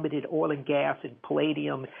on it, limited oil and gas and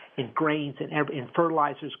palladium and grains and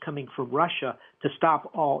fertilizers coming from Russia to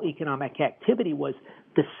stop all economic activity, was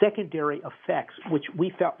the secondary effects, which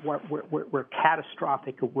we felt were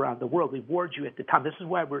catastrophic around the world. We warned you at the time. This is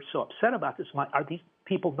why we're so upset about this. Are these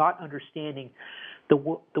people not understanding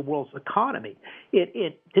the world's economy?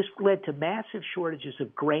 This led to massive shortages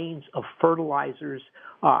of grains, of fertilizers.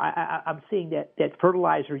 I'm seeing that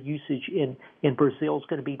fertilizer usage in Brazil is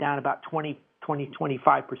going to be down about 25%.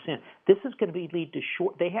 This is going to lead to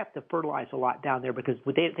short. They have to fertilize a lot down there because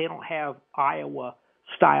they don't have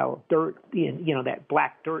Iowa-style dirt, that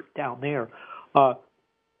black dirt down there.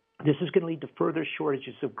 This is going to lead to further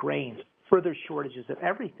shortages of grains, further shortages of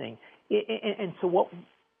everything. And so what?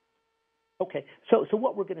 Okay, so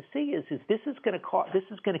what we're going to see is this is going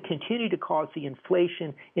to continue to cause the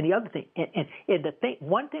inflation and the other thing, and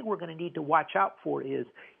one thing we're going to need to watch out for is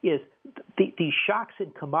these shocks in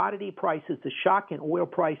commodity prices, the shock in oil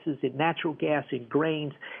prices, in natural gas, in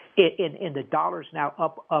grains, and the dollar's now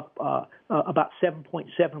up about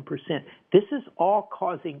 7.7%. This is all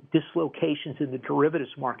causing dislocations in the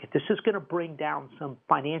derivatives market. This is going to bring down some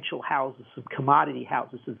financial houses, some commodity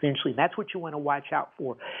houses eventually. And that's what you want to watch out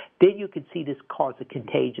for. Then you can see this cause a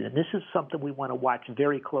contagion. And this is something we want to watch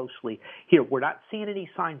very closely here. We're not seeing any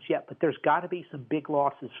signs yet, but there's got to be some big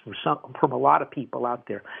losses from a lot of people out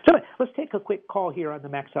there. So let's take a quick call here on the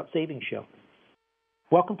Max Out Savings Show.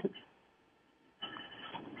 Welcome to.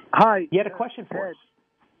 Hi. You had a question for us?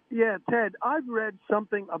 Yeah, Ted, I've read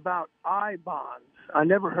something about I-bonds. I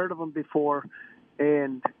never heard of them before.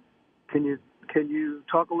 And can you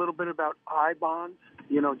talk a little bit about I-bonds?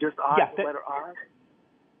 Just the letter I?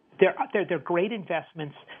 They're great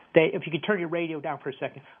investments. If you could turn your radio down for a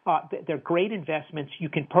second, they're great investments. You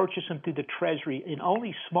can purchase them through the Treasury in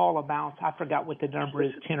only small amounts. I forgot what the number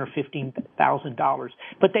is, $10,000 or $15,000.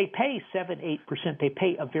 But they pay 7-8%. They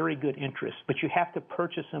pay a very good interest. But you have to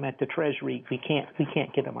purchase them at the Treasury. We can't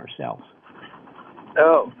get them ourselves.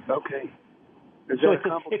 Oh, okay. Is so that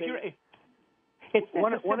complicated? It's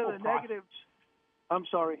one of the process. negatives. I'm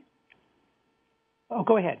sorry. Oh,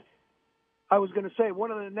 go ahead. I was going to say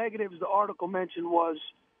one of the negatives the article mentioned was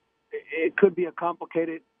it could be a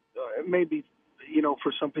complicated, maybe,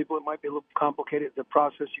 for some people it might be a little complicated, the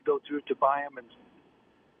process you go through to buy them.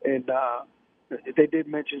 And they did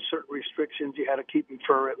mention certain restrictions. You had to keep them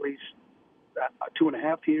for at least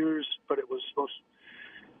 2.5 years, but it was supposed,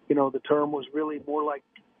 the term was really more like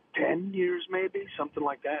 10 years maybe, something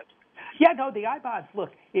like that. Yeah, no, the I-bonds,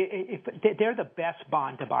 look, they're the best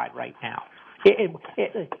bond to buy right now.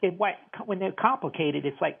 When they're complicated,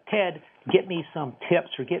 it's like, Ted, get me some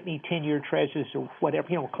tips or get me 10-year treasuries or whatever.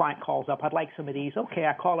 A client calls up, I'd like some of these. Okay,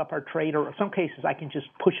 I call up our trader. Or in some cases, I can just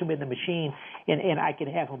push them in the machine and I can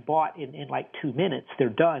have them bought in like 2 minutes. They're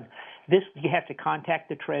done. This, you have to contact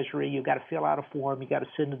the Treasury. You've got to fill out a form. You've got to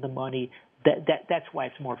send them the money. That's why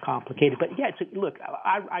it's more complicated. But, yeah, look,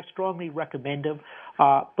 I strongly recommend them,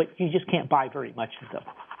 but you just can't buy very much of them.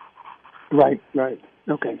 Right.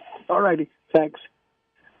 Okay. All righty. Thanks.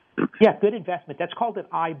 Yeah, good investment. That's called an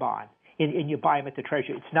I-bond, and you buy them at the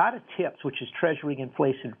Treasury. It's not a TIPS, which is Treasury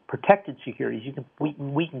Inflation Protected Securities.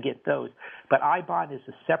 We can get those. But I-bond is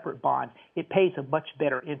a separate bond. It pays a much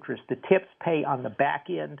better interest. The TIPS pay on the back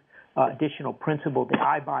end additional principal. The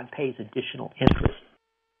I-bond pays additional interest.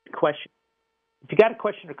 Question. If you got a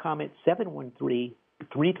question or comment,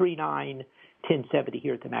 713-339-1070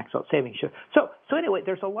 here at the Max Out Savings Show. So anyway,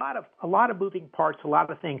 there's a lot of moving parts, a lot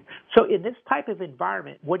of things. So in this type of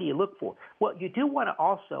environment, what do you look for? Well, you do want to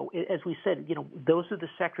also, as we said, those are the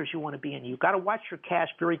sectors you want to be in. You've got to watch your cash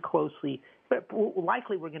very closely. But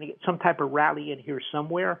likely we're going to get some type of rally in here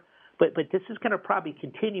somewhere. But this is going to probably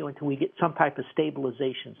continue until we get some type of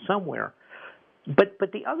stabilization somewhere. But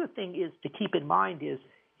the other thing is to keep in mind is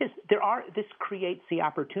this creates the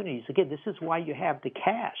opportunities. Again, this is why you have the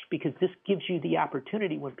cash, because this gives you the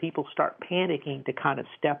opportunity when people start panicking to kind of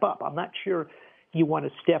step up. I'm not sure you want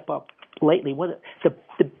to step up lately. The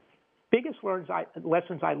biggest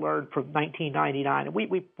lessons I learned from 1999, and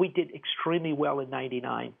we did extremely well in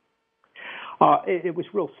 99. It was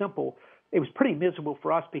real simple. It was pretty miserable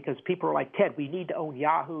for us because people are like, Ted, we need to own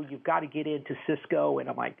Yahoo. You've got to get into Cisco. And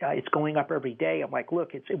I'm like, it's going up every day. I'm like,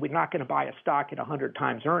 look, we're not going to buy a stock at 100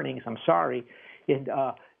 times earnings. I'm sorry. And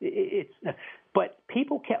but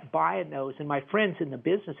people kept buying those. And my friends in the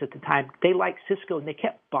business at the time, they liked Cisco, and they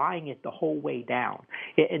kept buying it the whole way down.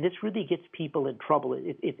 And this really gets people in trouble.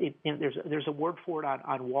 There's a word for it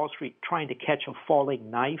on Wall Street, trying to catch a falling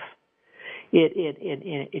knife.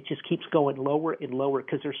 it just keeps going lower and lower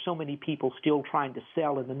because there's so many people still trying to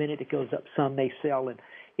sell, and the minute it goes up some, they sell, and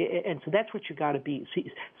so that's what you got to be.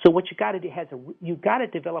 So what you got to do you got to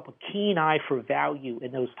develop a keen eye for value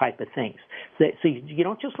in those type of things. So you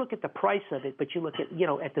don't just look at the price of it, but you look at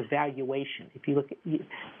at the valuation. If you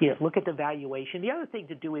look at the valuation, the other thing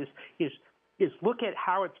to do is look at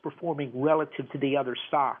how it's performing relative to the other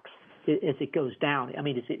stocks as it goes down. I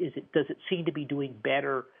mean, does it seem to be doing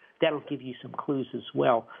better? That'll give you some clues as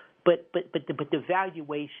well. But the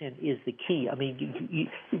valuation is the key. I mean, you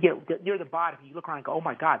near the bottom, you look around and go, oh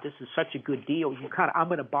my God, this is such a good deal. I'm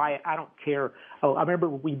going to buy it. I don't care. Oh, I remember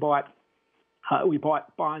we bought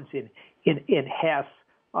bonds in Hess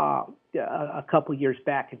a couple of years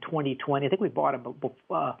back in 2020. I think we bought them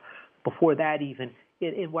before that even.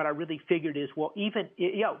 And what I really figured is, well,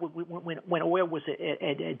 when oil was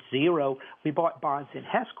at zero, we bought bonds in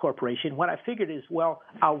Hess Corporation. What I figured is, well,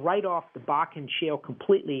 I'll write off the Bakken shale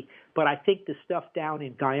completely, but I think the stuff down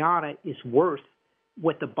in Guyana is worth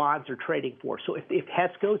what the bonds are trading for. So if Hess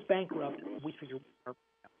goes bankrupt, we figure.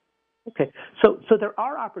 Okay, so there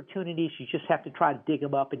are opportunities. You just have to try to dig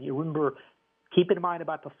them up, and you remember. Keep in mind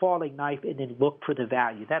about the falling knife, and then look for the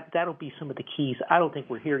value. That'll be some of the keys. I don't think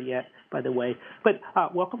we're here yet, by the way. But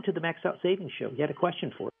welcome to the Max Out Savings Show. You had a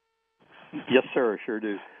question for us. Yes, sir, sure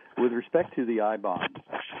do. With respect to the I-bonds,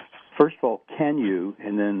 first of all, can you,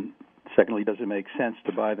 and then secondly, does it make sense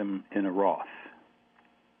to buy them in a Roth?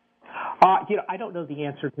 I don't know the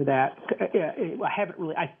answer to that. I haven't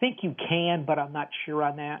really. I think you can, but I'm not sure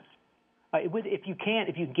on that. If you can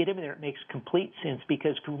get them in there, it makes complete sense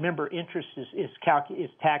because remember, interest is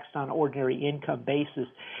taxed on ordinary income basis,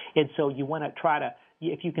 and so you want to try to,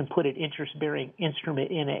 if you can put an interest-bearing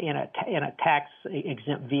instrument in a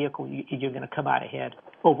tax-exempt vehicle, you're going to come out ahead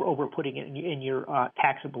over putting it in your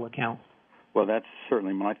taxable account. Well, that's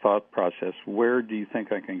certainly my thought process. Where do you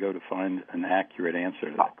think I can go to find an accurate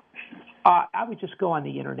answer to that question? I would just go on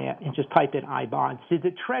the internet and just type in I-bonds.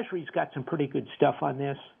 The Treasury's got some pretty good stuff on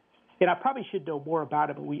this. And I probably should know more about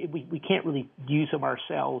it, but we can't really use them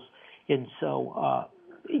ourselves, and so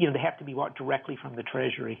they have to be bought directly from the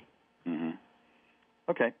Treasury. Mm-hmm.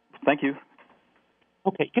 Okay, thank you.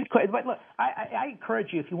 Okay, good question. But look, I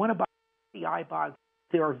encourage you, if you want to buy the I-bonds,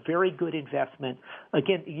 they're a very good investment.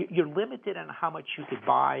 Again, you're limited on how much you could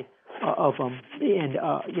buy of them, and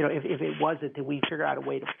if it wasn't, then we figure out a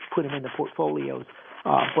way to put them in the portfolios.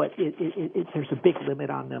 But there's a big limit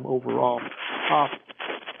on them overall.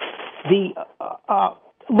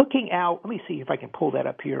 Looking out, let me see if I can pull that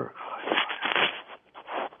up here.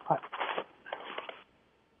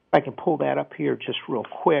 I can pull that up here just real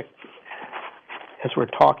quick as we're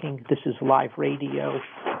talking. This is live radio.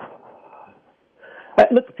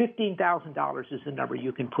 Look, $15,000 is the number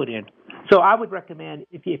you can put in. So I would recommend,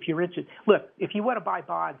 if you're interested, look, if you want to buy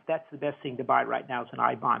bonds, that's the best thing to buy right now is an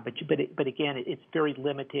I-bond. But again, it's very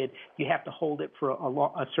limited. You have to hold it for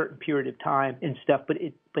a certain period of time and stuff. But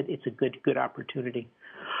it's a good opportunity.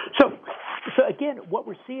 So again, what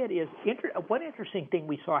we're seeing is one interesting thing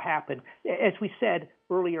we saw happen, as we said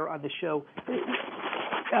earlier on the show.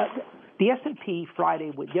 The S&P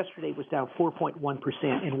yesterday was down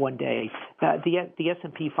 4.1% in one day. The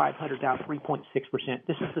S&P 500 down 3.6%.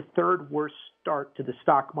 This is the third worst start to the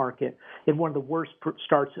stock market and one of the worst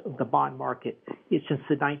starts of the bond market since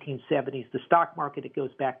the 1970s. The stock market, it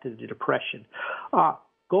goes back to the Depression.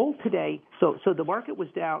 Gold today, so the market was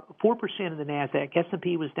down 4% in the NASDAQ.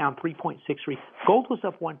 S&P was down 3.63. Gold was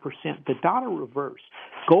up 1%. The dollar reversed.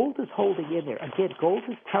 Gold is holding in there. Again, gold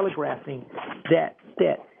is telegraphing that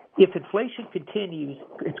if inflation continues,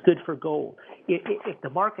 it's good for gold. If the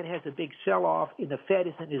market has a big sell-off and the Fed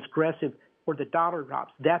isn't as aggressive or the dollar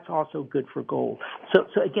drops, that's also good for gold. So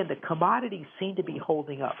again, the commodities seem to be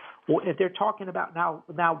holding up. If they're talking about now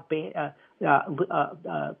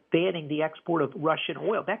banning the export of Russian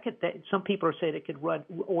oil, some people are saying it could run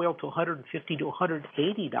oil to $150 to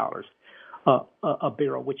 $180 a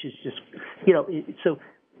barrel, which is just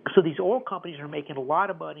So these oil companies are making a lot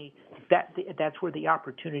of money. That's where the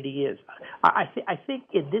opportunity is. I think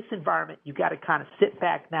in this environment, you got to kind of sit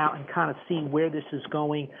back now and kind of see where this is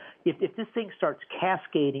going. If this thing starts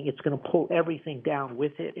cascading, it's going to pull everything down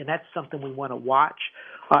with it, and that's something we want to watch.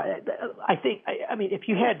 I mean, if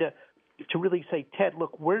you had to really say, Ted,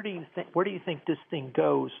 look, where do you think this thing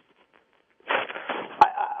goes?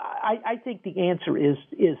 I think the answer is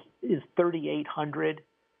 3,800.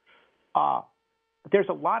 There's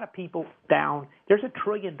a lot of people down. There's $1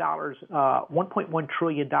 trillion, $1.1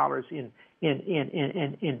 trillion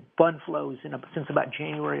in fund flows since about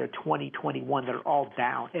January of 2021 that are all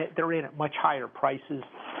down. They're in at much higher prices.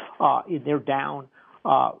 They're down.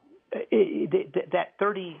 that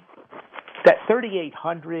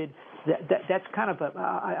 3,800. That's kind of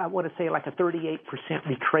I want to say like a 38%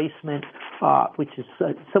 retracement, which is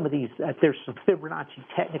some of these. There's some Fibonacci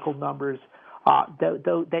technical numbers,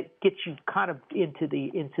 though that gets you kind of into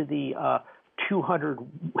the 200,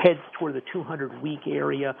 heads toward the 200-week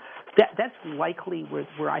area. That's likely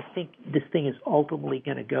where I think this thing is ultimately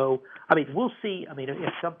going to go. I mean, we'll see. I mean,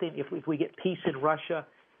 if we get peace in Russia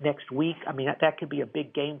next week, I mean, that could be a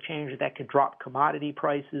big game changer. That could drop commodity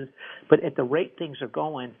prices. But at the rate things are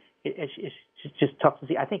going, it's just tough to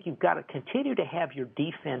see. I think you've got to continue to have your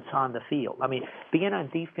defense on the field. I mean, being on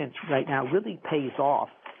defense right now really pays off.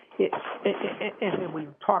 And we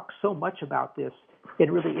talk so much about this.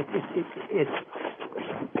 It really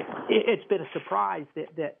it's been a surprise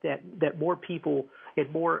that more people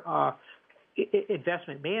and more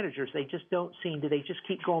investment managers, they just don't seem to. They just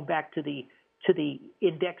keep going back to the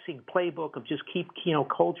indexing playbook of just keep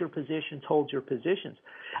hold your positions.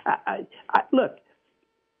 Look.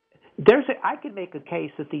 I could make a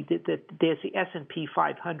case that the S&P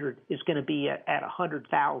 500 is going to be at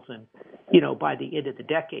 100,000, by the end of the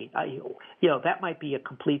decade. That might be a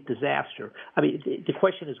complete disaster. I mean, the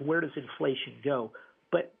question is, where does inflation go?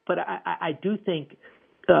 But I do think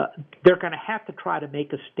they're going to have to try to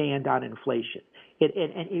make a stand on inflation.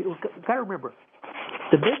 And you've got to remember,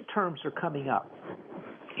 the midterms are coming up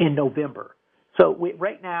in November. So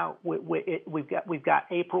right now we've got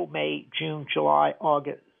April, May, June, July,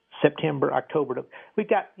 August, September, October. We've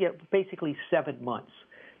got basically 7 months.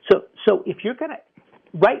 So if you're going to,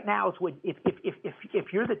 right now is when if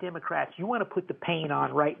you're the Democrats, you want to put the pain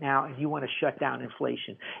on right now, and you want to shut down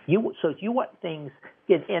inflation. So you want things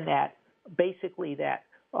in that basically that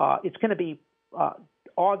it's going to be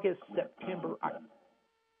August, September.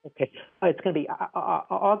 Okay, it's going to be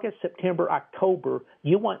August, September, October.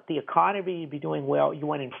 You want the economy to be doing well. You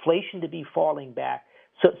want inflation to be falling back.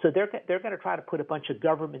 So they're going to try to put a bunch of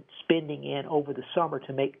government spending in over the summer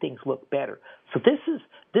to make things look better. So this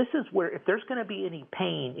is where, if there's going to be any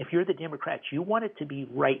pain, if you're the Democrats, you want it to be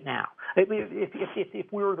right now. I mean,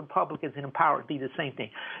 if we were the Republicans in power, it'd be the same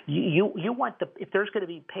thing. You want if there's going to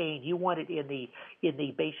be pain, you want it in the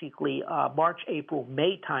basically March, April,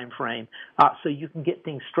 May time frame, so you can get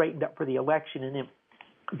things straightened up for the election, and then.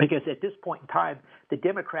 Because at this point in time, the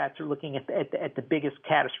Democrats are looking at the biggest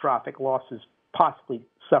catastrophic losses possibly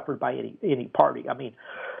suffered by any party. I mean,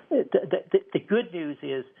 the good news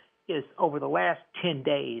is over the last 10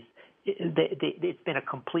 days, it's been a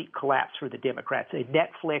complete collapse for the Democrats.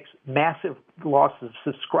 Netflix, massive loss of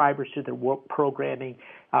subscribers to their woke programming.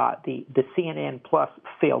 The CNN Plus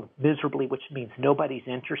failed miserably, which means nobody's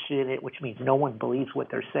interested in it, which means no one believes what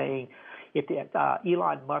they're saying. If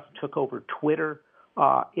Elon Musk took over Twitter,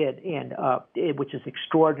 which is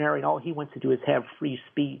extraordinary, and all he wants to do is have free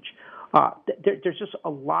speech. There's just a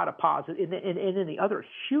lot of positive. And then the other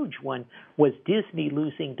huge one was Disney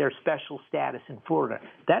losing their special status in Florida.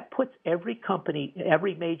 That puts every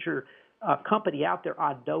major company out there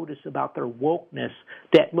on notice about their wokeness.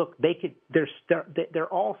 That look, they're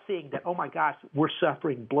all seeing that. Oh my gosh, we're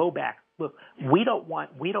suffering blowback. Look, we don't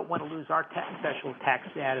want to lose our special tax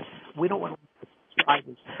status. We don't want to lose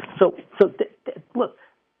subscribers. So look.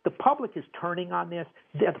 The public is turning on this.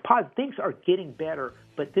 Things are getting better,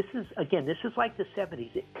 but this is like the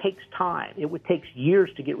 70s. It takes time. It would take years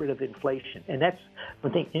to get rid of inflation, and that's the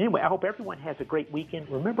thing. Anyway, I hope everyone has a great weekend.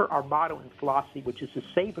 Remember our motto and philosophy, which is to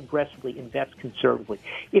save aggressively, invest conservatively.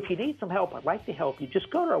 If you need some help, I'd like to help you. Just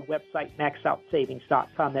go to our website,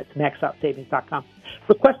 maxoutsavings.com. That's maxoutsavings.com.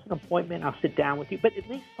 Request an appointment. I'll sit down with you, but at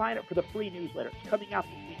least sign up for the free newsletter. It's coming out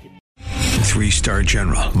this weekend. 3-star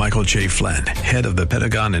General Michael J. Flynn, head of the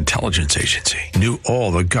Pentagon Intelligence Agency, knew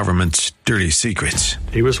all the government's dirty secrets.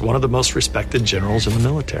 He was one of the most respected generals in the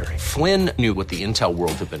military. Flynn knew what the intel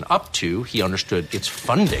world had been up to. He understood its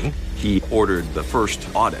funding. He ordered the first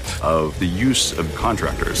audit of the use of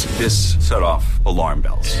contractors. This set off alarm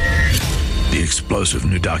bells. The explosive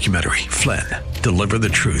new documentary, Flynn, Deliver the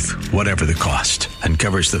Truth, Whatever the Cost,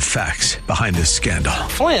 uncovers the facts behind this scandal.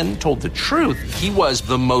 Flynn told the truth. He was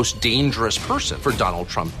the most dangerous person for Donald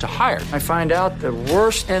Trump to hire. I find out the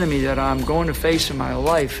worst enemy that I'm going to face in my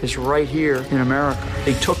life is right here in America.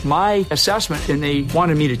 They took my assessment and they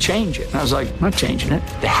wanted me to change it. And I was like, I'm not changing it.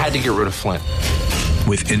 They had to get rid of Flynn.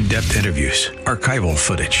 With in-depth interviews, archival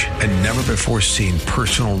footage, and never-before-seen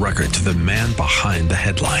personal records of the man behind the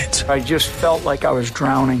headlines. I just felt like I was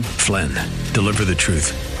drowning. Flynn, Deliver the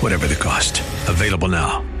Truth, Whatever the Cost. Available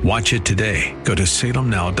now. Watch it today. Go to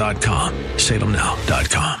salemnow.com.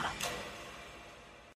 salemnow.com.